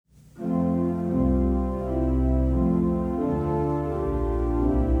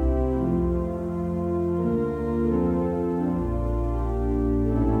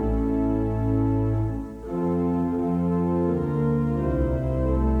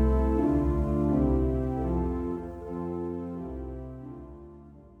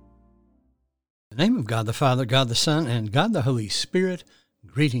In the name of God the Father, God the Son, and God the Holy Spirit,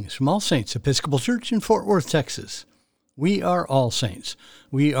 greetings from All Saints Episcopal Church in Fort Worth, Texas. We are All Saints.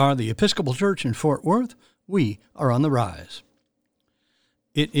 We are the Episcopal Church in Fort Worth. We are on the rise.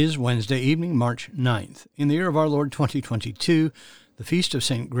 It is Wednesday evening, March 9th, in the year of our Lord 2022, the feast of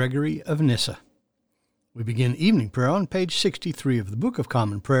St. Gregory of Nyssa. We begin evening prayer on page 63 of the Book of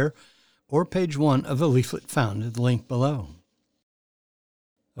Common Prayer, or page 1 of the leaflet found at the link below.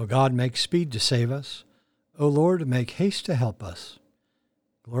 O God, make speed to save us. O Lord, make haste to help us.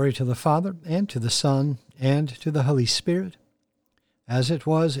 Glory to the Father, and to the Son, and to the Holy Spirit, as it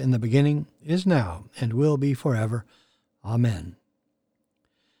was in the beginning, is now, and will be forever. Amen.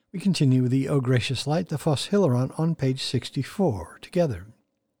 We continue with the O Gracious Light, the Phos Hilaron, on page 64, together.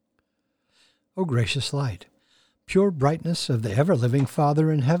 O gracious light, pure brightness of the ever-living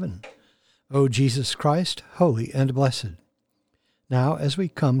Father in heaven, O Jesus Christ, holy and blessed, now as we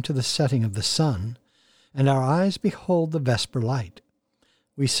come to the setting of the sun, and our eyes behold the vesper light,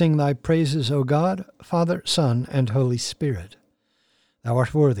 we sing thy praises, O God, Father, Son, and Holy Spirit. Thou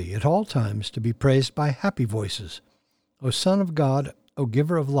art worthy at all times to be praised by happy voices, O Son of God, O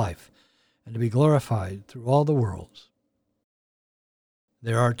Giver of life, and to be glorified through all the worlds.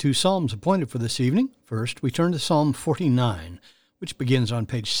 There are two psalms appointed for this evening. First, we turn to Psalm 49, which begins on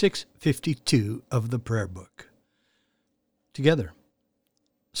page 652 of the prayer book. Together,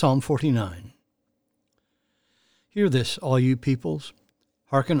 Psalm 49. Hear this, all you peoples.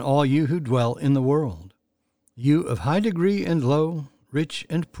 Hearken, all you who dwell in the world. You of high degree and low, rich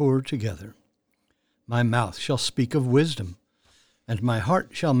and poor together. My mouth shall speak of wisdom, and my heart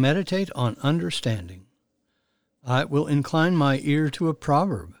shall meditate on understanding. I will incline my ear to a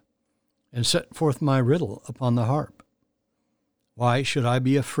proverb, and set forth my riddle upon the harp. Why should I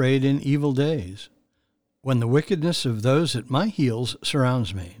be afraid in evil days, when the wickedness of those at my heels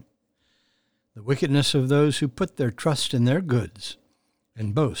surrounds me, the wickedness of those who put their trust in their goods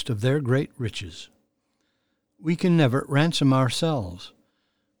and boast of their great riches? We can never ransom ourselves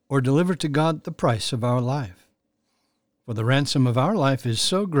or deliver to God the price of our life, for the ransom of our life is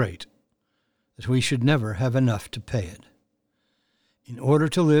so great that we should never have enough to pay it. In order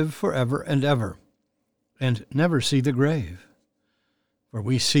to live forever and ever, and never see the grave, for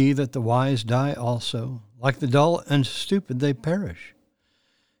we see that the wise die also, like the dull and stupid they perish,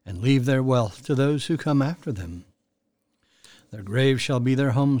 and leave their wealth to those who come after them. Their graves shall be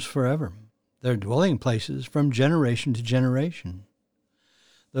their homes forever, their dwelling places from generation to generation,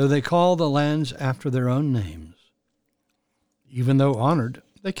 though they call the lands after their own names. Even though honored,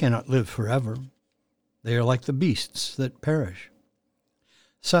 they cannot live forever. They are like the beasts that perish.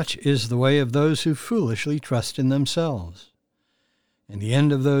 Such is the way of those who foolishly trust in themselves, and the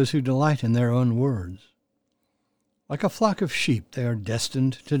end of those who delight in their own words. Like a flock of sheep, they are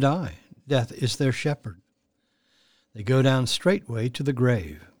destined to die. Death is their shepherd. They go down straightway to the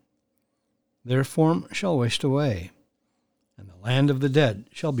grave. Their form shall waste away, and the land of the dead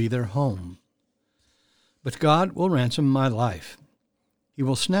shall be their home. But God will ransom my life. He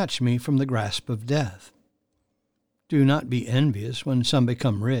will snatch me from the grasp of death. Do not be envious when some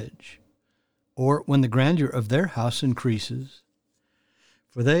become rich, or when the grandeur of their house increases,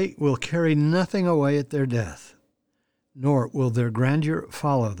 for they will carry nothing away at their death, nor will their grandeur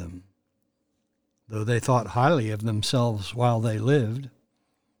follow them. Though they thought highly of themselves while they lived,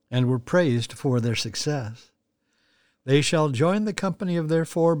 and were praised for their success, they shall join the company of their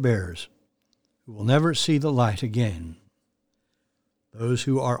forebears, who will never see the light again. Those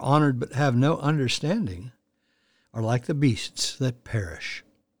who are honored but have no understanding are like the beasts that perish.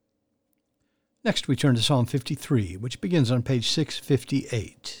 Next we turn to Psalm 53, which begins on page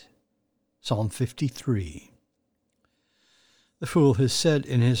 658. Psalm 53. The fool has said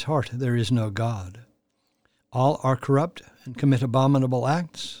in his heart, there is no God. All are corrupt and commit abominable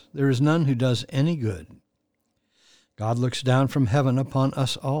acts. There is none who does any good. God looks down from heaven upon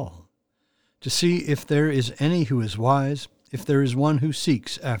us all, to see if there is any who is wise, if there is one who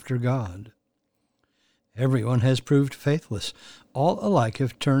seeks after God. Everyone has proved faithless. All alike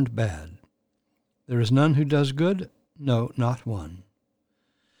have turned bad. There is none who does good, no, not one.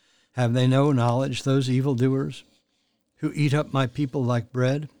 Have they no knowledge, those evildoers, who eat up my people like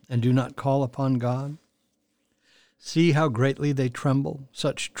bread, and do not call upon God? See how greatly they tremble,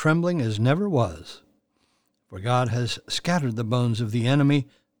 such trembling as never was. For God has scattered the bones of the enemy.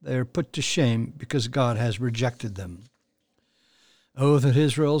 They are put to shame, because God has rejected them. Oh, that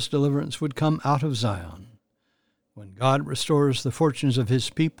Israel's deliverance would come out of Zion. When God restores the fortunes of his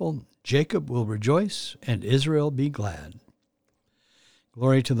people, Jacob will rejoice, and Israel be glad.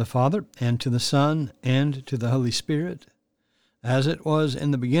 Glory to the Father, and to the Son, and to the Holy Spirit, as it was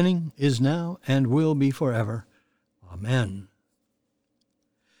in the beginning, is now, and will be forever. Amen.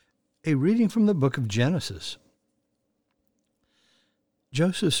 A reading from the book of Genesis.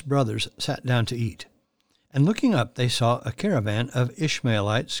 Joseph's brothers sat down to eat, and looking up they saw a caravan of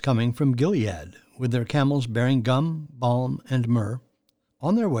Ishmaelites coming from Gilead, with their camels bearing gum, balm, and myrrh,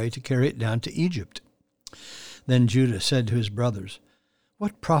 on their way to carry it down to Egypt. Then Judah said to his brothers,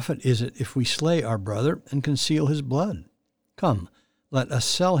 "What profit is it if we slay our brother and conceal his blood? Come, let us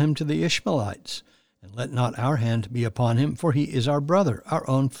sell him to the Ishmaelites, and let not our hand be upon him, for he is our brother, our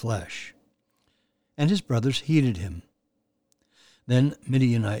own flesh." And his brothers heeded him. Then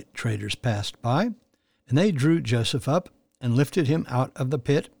Midianite traders passed by, and they drew Joseph up and lifted him out of the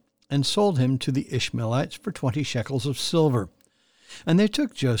pit and sold him to the Ishmaelites for 20 shekels of silver. And they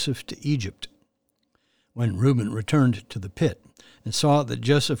took Joseph to Egypt. When Reuben returned to the pit and saw that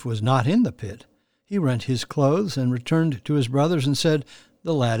Joseph was not in the pit, he rent his clothes and returned to his brothers and said,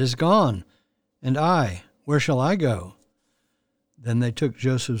 "The lad is gone, and I, where shall I go?" Then they took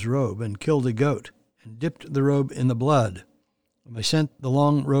Joseph's robe and killed a goat and dipped the robe in the blood. And they sent the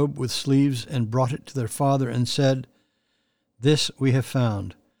long robe with sleeves and brought it to their father and said, "This we have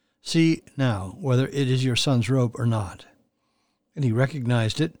found. See now whether it is your son's robe or not." And he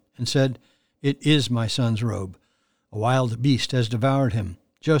recognized it and said, "It is my son's robe. A wild beast has devoured him.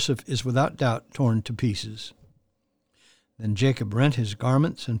 Joseph is without doubt torn to pieces." Then Jacob rent his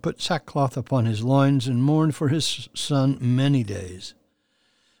garments and put sackcloth upon his loins and mourned for his son many days.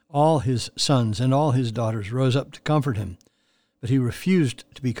 All his sons and all his daughters rose up to comfort him, but he refused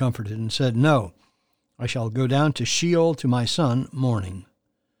to be comforted and said, "No, I shall go down to Sheol to my son mourning."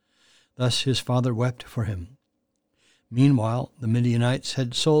 Thus his father wept for him. Meanwhile, the Midianites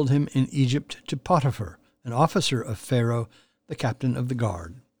had sold him in Egypt to Potiphar, an officer of Pharaoh, the captain of the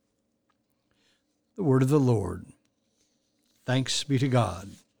guard. The word of the Lord. Thanks be to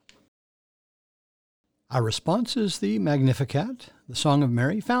God. Our response is the Magnificat, the Song of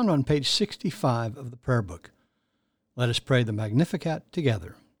Mary, found on page 65 of the prayer book. Let us pray the Magnificat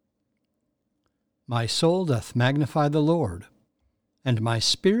together. My soul doth magnify the Lord, and my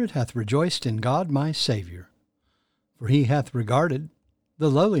spirit hath rejoiced in God my Saviour. For he hath regarded the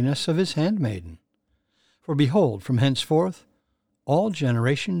lowliness of his handmaiden. For behold, from henceforth all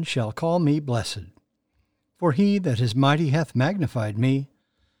generations shall call me blessed. For he that is mighty hath magnified me,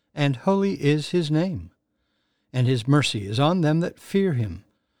 and holy is his name. And his mercy is on them that fear him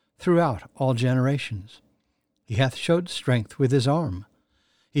throughout all generations. He hath showed strength with his arm.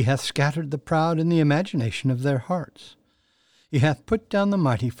 He hath scattered the proud in the imagination of their hearts. He hath put down the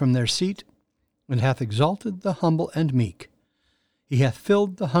mighty from their seat, and hath exalted the humble and meek. He hath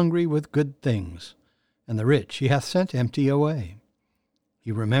filled the hungry with good things, and the rich he hath sent empty away.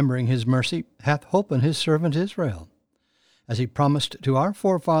 He, remembering his mercy, hath holpen his servant Israel, as he promised to our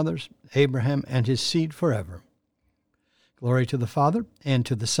forefathers, Abraham and his seed forever. Glory to the Father, and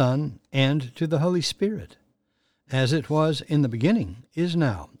to the Son, and to the Holy Spirit, as it was in the beginning, is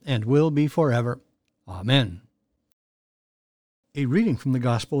now, and will be forever. Amen. A reading from the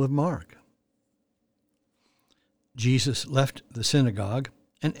Gospel of Mark. Jesus left the synagogue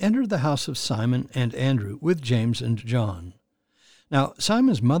and entered the house of Simon and Andrew with James and John. Now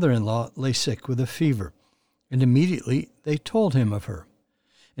Simon's mother-in-law lay sick with a fever, and immediately they told him of her.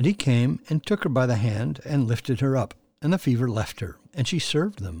 And he came and took her by the hand and lifted her up, and the fever left her, and she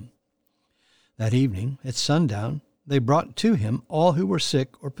served them. That evening, at sundown, they brought to him all who were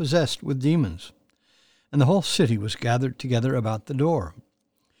sick or possessed with demons, and the whole city was gathered together about the door.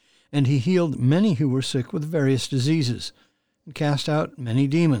 And he healed many who were sick with various diseases, and cast out many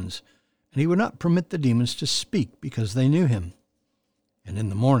demons, and he would not permit the demons to speak, because they knew him. And in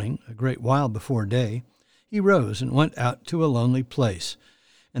the morning, a great while before day, he rose and went out to a lonely place,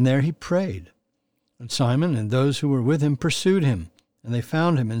 and there he prayed. And Simon and those who were with him pursued him, and they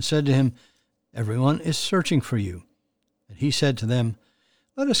found him and said to him, "Everyone is searching for you." And he said to them,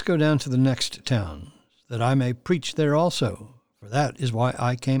 "Let us go down to the next town, that I may preach there also, for that is why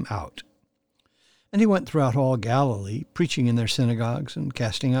I came out." And he went throughout all Galilee, preaching in their synagogues and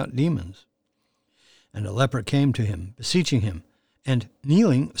casting out demons. And a leper came to him, beseeching him, and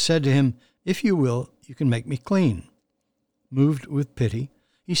kneeling said to him, "If you will, you can make me clean." Moved with pity,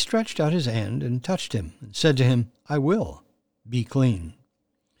 he stretched out his hand and touched him, and said to him, "I will, be clean."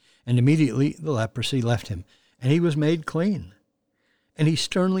 And immediately the leprosy left him, and he was made clean. And he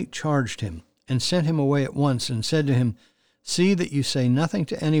sternly charged him, and sent him away at once, and said to him, "See that you say nothing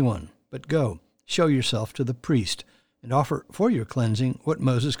to anyone, but go, show yourself to the priest, and offer for your cleansing what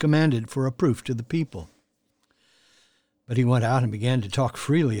Moses commanded for a proof to the people." But he went out and began to talk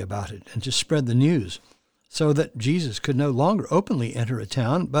freely about it, and to spread the news, so that Jesus could no longer openly enter a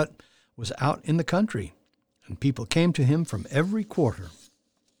town, but was out in the country, and people came to him from every quarter.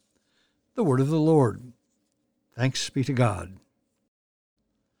 The word of the Lord. Thanks be to God.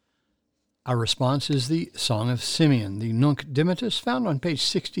 Our response is the Song of Simeon, the Nunc Dimittis, found on page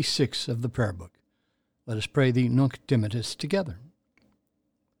 66 of the prayer book. Let us pray the Nunc Dimittis together.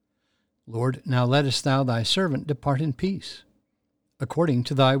 Lord, now lettest thou thy servant depart in peace, according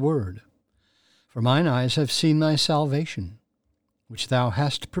to thy word. For mine eyes have seen thy salvation, which thou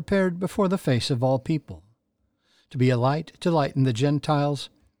hast prepared before the face of all people, to be a light to lighten the Gentiles,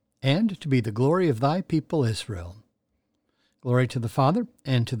 and to be the glory of thy people Israel. Glory to the Father,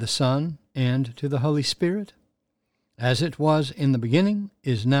 and to the Son, and to the Holy Spirit, as it was in the beginning,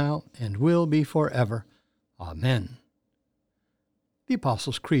 is now, and will be forever. Amen. The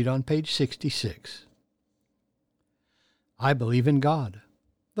Apostles' Creed on page 66. I believe in God,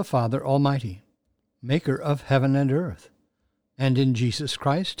 the Father Almighty, maker of heaven and earth, and in Jesus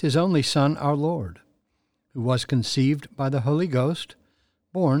Christ, his only Son, our Lord, who was conceived by the Holy Ghost,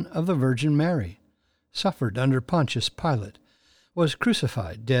 born of the Virgin Mary, suffered under Pontius Pilate, was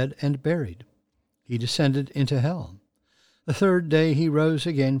crucified, dead, and buried. He descended into hell. The third day he rose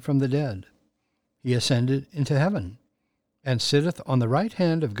again from the dead. He ascended into heaven, and sitteth on the right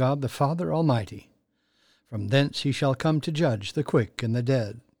hand of God the Father Almighty. From thence he shall come to judge the quick and the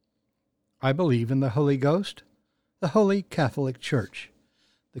dead. I believe in the Holy Ghost, the Holy Catholic Church,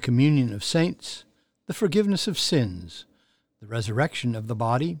 the communion of saints, the forgiveness of sins, the resurrection of the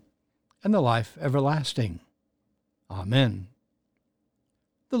body, and the life everlasting. Amen.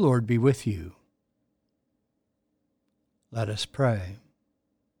 The Lord be with you. Let us pray.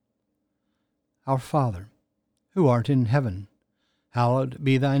 Our Father, who art in heaven, hallowed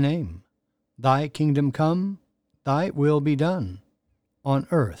be thy name. Thy kingdom come, thy will be done, on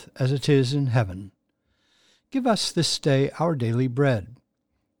earth as it is in heaven. Give us this day our daily bread,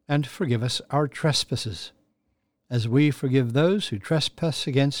 and forgive us our trespasses, as we forgive those who trespass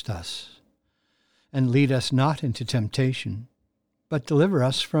against us. And lead us not into temptation, but deliver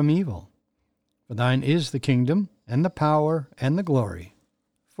us from evil. For thine is the kingdom, and the power, and the glory,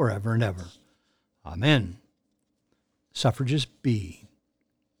 forever and ever. Amen. Suffrages B.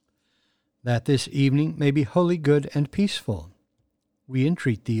 That this evening may be wholly good and peaceful, we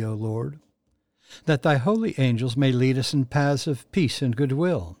entreat thee, O Lord. That thy holy angels may lead us in paths of peace and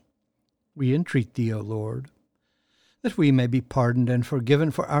goodwill, we entreat thee, O Lord. That we may be pardoned and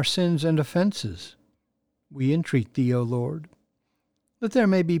forgiven for our sins and offenses, we entreat thee, O Lord. That there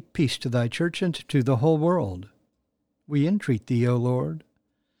may be peace to thy church and to the whole world, we entreat thee, O Lord.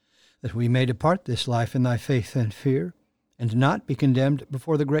 That we may depart this life in thy faith and fear, and not be condemned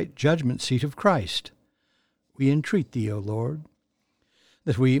before the great judgment seat of Christ, we entreat thee, O Lord.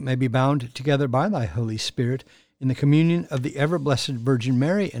 That we may be bound together by thy Holy Spirit in the communion of the ever-blessed Virgin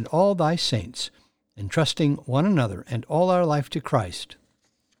Mary and all thy saints, entrusting one another and all our life to Christ,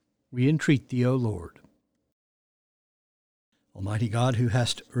 we entreat thee, O Lord. Almighty God, who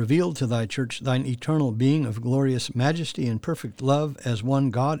hast revealed to thy church thine eternal being of glorious majesty and perfect love as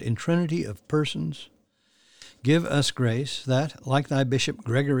one God in Trinity of persons, give us grace that, like thy Bishop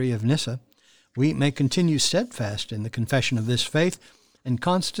Gregory of Nyssa, we may continue steadfast in the confession of this faith and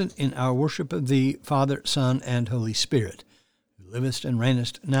constant in our worship of thee, Father, Son, and Holy Spirit, who livest and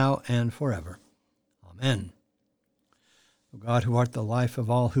reignest now and forever. Amen. O God, who art the life of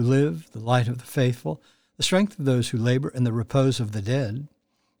all who live, the light of the faithful, the strength of those who labor, and the repose of the dead,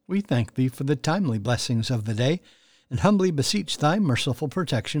 we thank thee for the timely blessings of the day, and humbly beseech thy merciful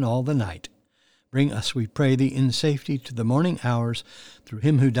protection all the night. Bring us, we pray thee, in safety to the morning hours, through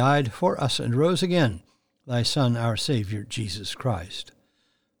him who died for us and rose again, thy Son, our Savior, Jesus Christ.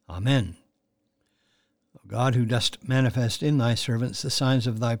 Amen. O God, who dost manifest in thy servants the signs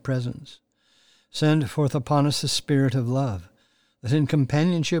of thy presence, send forth upon us the Spirit of love, that in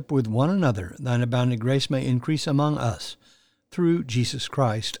companionship with one another thine abounding grace may increase among us, through Jesus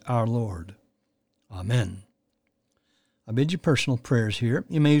Christ our Lord. Amen. I bid you personal prayers here.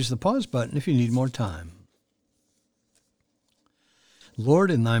 You may use the pause button if you need more time. Lord,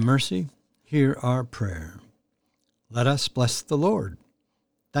 in thy mercy, hear our prayer. Let us bless the Lord.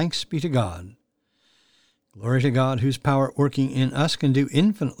 Thanks be to God. Glory to God, whose power working in us can do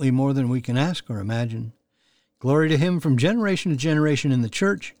infinitely more than we can ask or imagine. Glory to him from generation to generation in the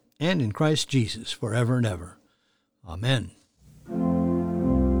church and in Christ Jesus forever and ever. Amen.